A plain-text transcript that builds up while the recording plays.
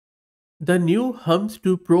The new Hermes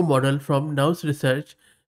 2 Pro model from Now's research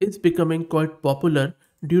is becoming quite popular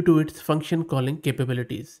due to its function calling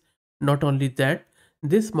capabilities. Not only that,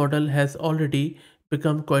 this model has already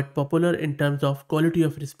become quite popular in terms of quality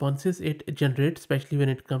of responses it generates, especially when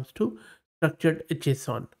it comes to structured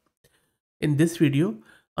JSON. In this video,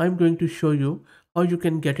 I'm going to show you how you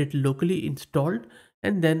can get it locally installed,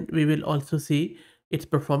 and then we will also see its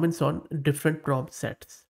performance on different prompt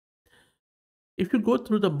sets. If you go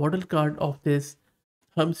through the model card of this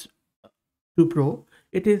Hermes 2 Pro,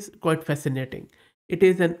 it is quite fascinating. It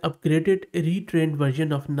is an upgraded, retrained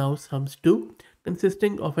version of Now's Hermes 2,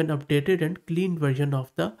 consisting of an updated and cleaned version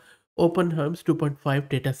of the OpenHermes 2.5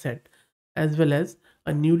 dataset, as well as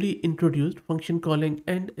a newly introduced function calling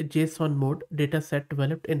and JSON mode dataset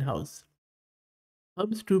developed in-house.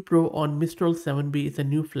 Hermes 2 Pro on Mistral 7B is a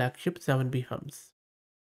new flagship 7B Hermes.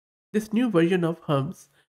 This new version of Hermes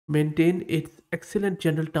maintains its excellent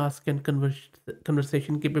general task and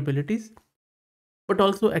conversation capabilities, but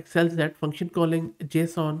also excels at function calling,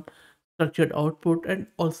 JSON, structured output, and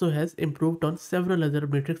also has improved on several other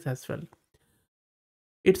metrics as well.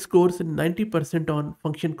 It scores 90% on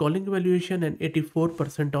function calling evaluation and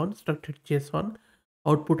 84% on structured JSON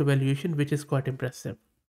output evaluation, which is quite impressive.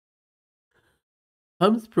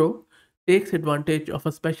 Hermes Pro takes advantage of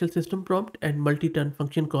a special system prompt and multi-turn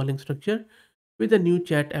function calling structure with a new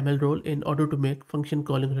chat ML role in order to make function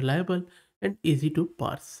calling reliable and easy to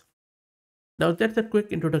parse. Now that's a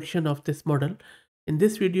quick introduction of this model. In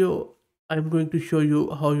this video, I'm going to show you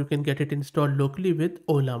how you can get it installed locally with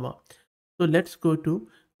Ollama. So let's go to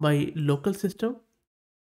my local system.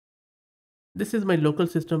 This is my local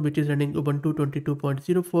system, which is running Ubuntu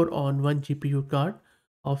 22.04 on 1 GPU card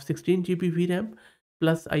of 16 GB VRAM,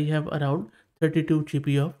 plus I have around 32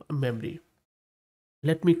 GB of memory.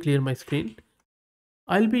 Let me clear my screen.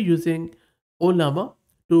 I'll be using Ollama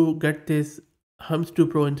to get this Hermes 2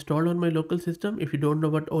 Pro installed on my local system. If you don't know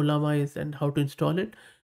what Ollama is and how to install it,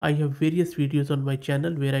 I have various videos on my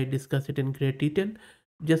channel where I discuss it in great detail.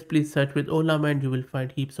 Just please search with Ollama and you will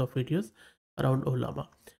find heaps of videos around Ollama.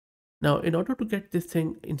 Now, in order to get this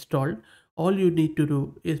thing installed, all you need to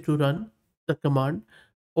do is to run the command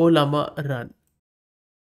Ollama run.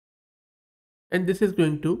 And this is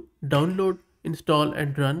going to download, install,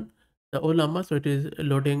 and run the Ollama. So it is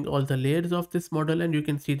loading all the layers of this model, and you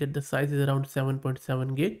can see that the size is around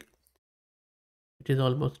 7.7 gig. It is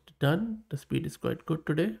almost done. The speed is quite good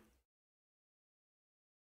today.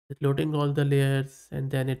 It's loading all the layers,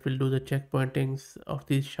 and then it will do the checkpointings of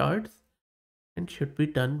these shards and should be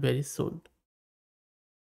done very soon.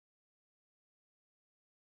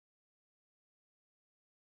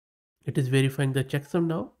 It is verifying the checksum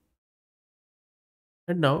now,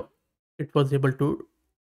 and now it was able to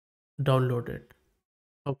download it.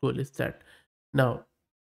 How cool is that? Now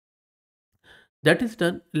that is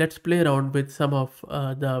done. Let's play around with some of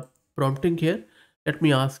the prompting here. Let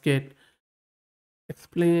me ask it,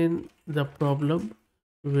 explain the problem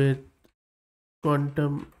with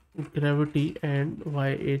quantum gravity and why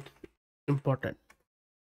it's important.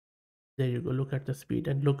 There you go. Look at the speed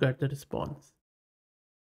and look at the response.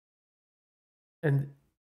 And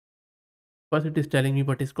first it is telling me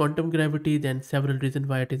what is quantum gravity, then several reasons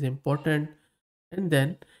why it is important, and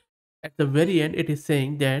then at the very end it is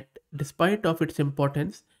saying that despite of its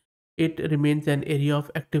importance, it remains an area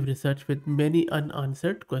of active research with many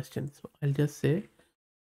unanswered questions. So I'll just say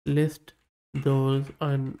list those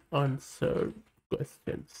unanswered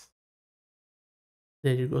questions.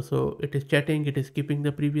 There you go. So it is chatting, it is keeping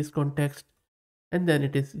the previous context, and then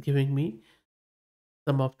it is giving me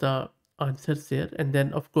some of the answers here. And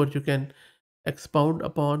then of course you can expound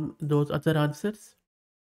upon those other answers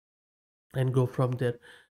and go from there.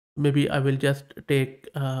 Maybe I will just take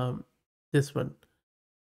this one.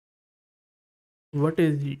 What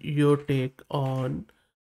is your take on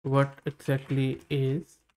what exactly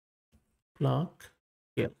is Planck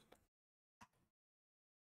scale?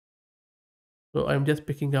 So I'm just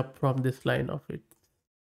picking up from this line of it.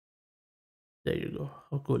 There you go.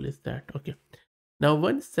 How cool is that? Okay. Now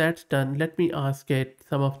once that's done, let me ask it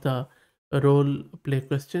some of the role play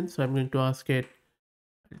questions. So I'm going to ask it,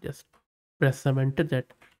 I'll just press some enter,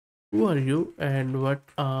 that who are you and what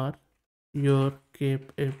are your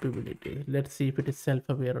capabilities? Let's see if it is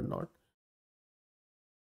self-aware or not.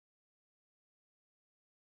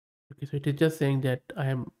 Okay, so it is just saying that I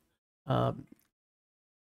am um,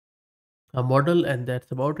 a model and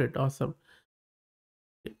that's about it. Awesome.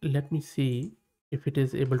 Let me see if it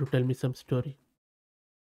is able to tell me some story.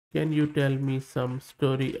 Can you tell me some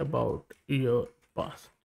story about your past?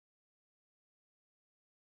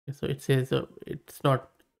 Okay, so it says it's not,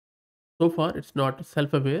 so far it's not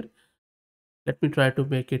self-aware, Let me try to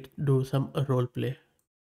make it do some role play.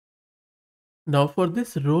 Now for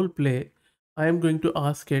this role play, I am going to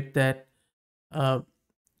ask it that uh,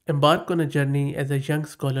 embark on a journey as a young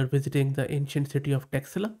scholar visiting the ancient city of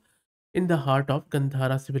Texela in the heart of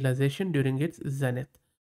Gandhara civilization during its zenith.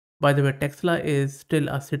 By the way, Texla is still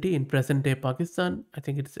a city in present-day Pakistan.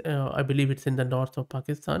 I believe it's in the north of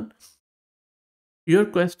Pakistan. Your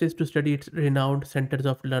quest is to study its renowned centers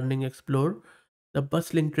of learning, explore the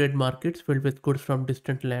bustling trade markets filled with goods from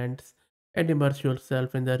distant lands, and immerse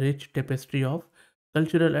yourself in the rich tapestry of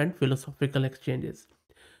cultural and philosophical exchanges.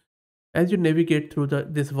 As you navigate through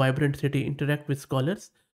this vibrant city, interact with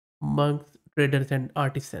scholars, monks, traders, and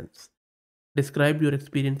artisans. Describe your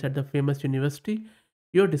experience at the famous university,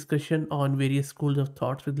 your discussion on various schools of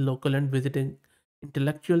thoughts with local and visiting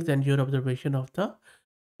intellectuals, and your observation of the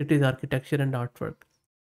city's architecture and artwork.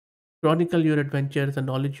 Chronicle your adventures, the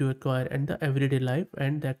knowledge you acquire, and the everyday life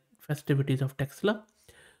and the festivities of Texla,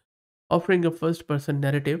 offering a first person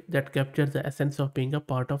narrative that captures the essence of being a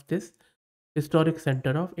part of this historic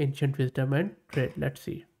center of ancient wisdom and trade. Let's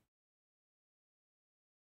see.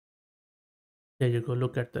 There you go.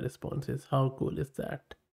 Look at the responses. How cool is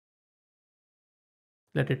that?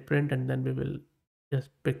 Let it print and then we will just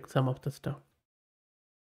pick some of the stuff.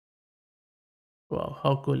 Wow,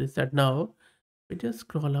 how cool is that? Now, we just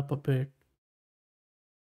scroll up a bit.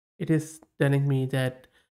 It is telling me that,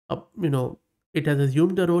 it has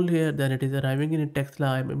assumed the role here, then it is arriving in a Texla.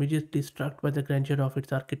 I'm immediately struck by the grandeur of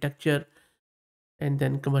its architecture and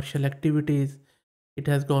then commercial activities. It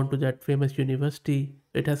has gone to that famous university.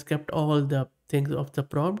 It has kept all the things of the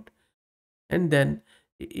prompt. And then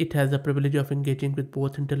it has the privilege of engaging with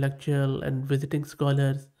both intellectual and visiting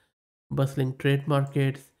scholars, bustling trade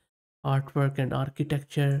markets, artwork and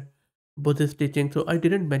architecture, Buddhist teaching. So I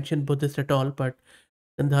didn't mention Buddhist at all, but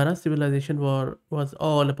Gandhara civilization was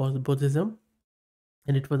all about Buddhism,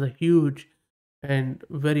 and it was a huge and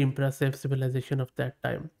very impressive civilization of that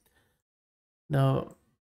time. Now,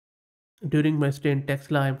 during my stay in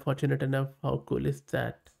Texla, I'm fortunate enough. How cool is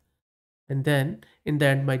that? And then, in the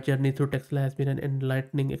end, my journey through Texla has been an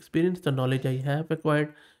enlightening experience. The knowledge I have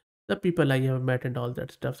acquired, the people I have met, and all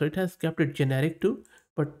that stuff. So it has kept it generic too,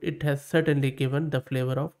 but it has certainly given the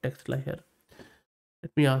flavor of Texla here.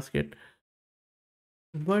 Let me ask it,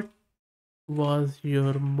 what was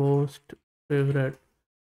your most favorite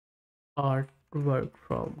artwork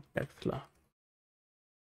from Texla?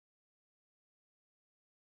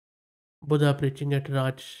 Buddha preaching at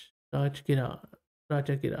Rajagira.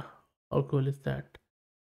 How cool is that?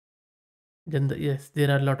 Yes,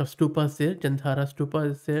 there are a lot of stupas there. Jandhara stupa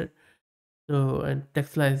is there. So, and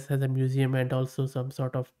Texla has a museum and also some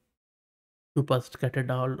sort of stupas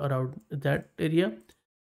scattered all around that area.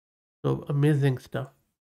 So, amazing stuff.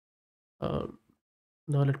 Um,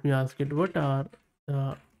 Now, let me ask it, what are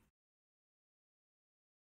the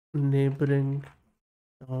neighboring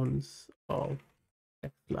towns of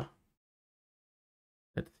Texla?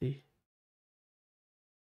 Let's see.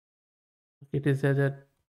 It is at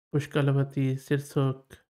Pushkalavati, Sirsuk,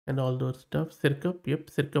 and all those stuff. Sirkap, yep,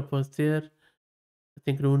 Sirkap was there. I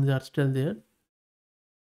think ruins are still there.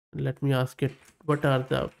 Let me ask it, what are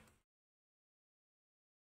the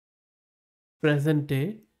present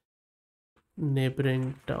day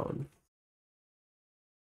neighboring towns?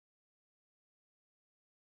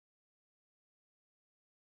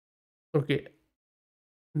 Okay,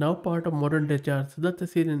 now part of modern day Char. Sudat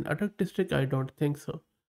Tehsil in Adak district? I don't think so.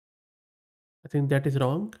 I think that is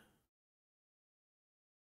wrong.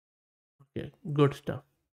 Okay, good stuff.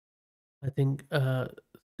 I think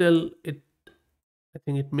still I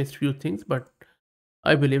think it missed few things, but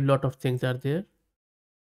I believe lot of things are there.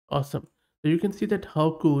 Awesome. So you can see that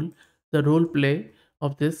how cool the role play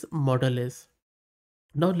of this model is.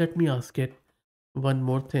 Now let me ask it one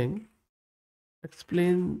more thing.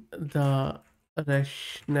 Explain the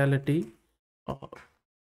rationality uh,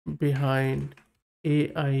 behind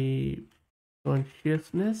AI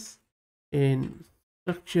consciousness in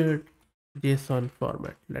structured JSON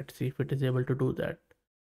format. Let's see if it is able to do that.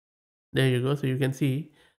 There you go. So you can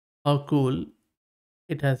see how cool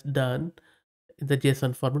it has done in the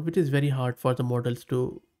JSON format, which is very hard for the models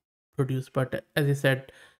to produce. But as I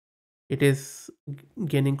said, it is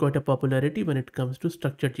gaining quite a popularity when it comes to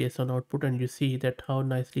structured JSON output, and you see that how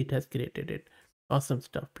nicely it has created it. Awesome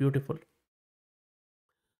stuff. Beautiful.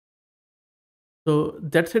 So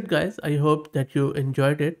that's it, guys. I hope that you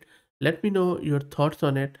enjoyed it. Let me know your thoughts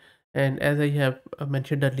on it. And as I have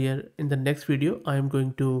mentioned earlier, in the next video, I am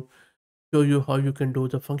going to show you how you can do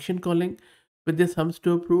the function calling with this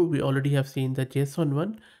Hums2 Pro. We already have seen the JSON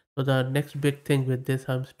one. So the next big thing with this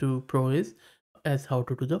Hums2 Pro is as how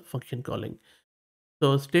to do the function calling.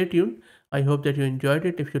 So stay tuned. I hope that you enjoyed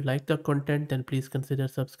it. If you like the content, then please consider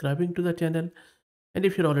subscribing to the channel. And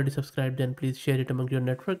if you're already subscribed, then please share it among your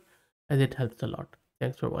network as it helps a lot.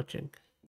 Thanks for watching.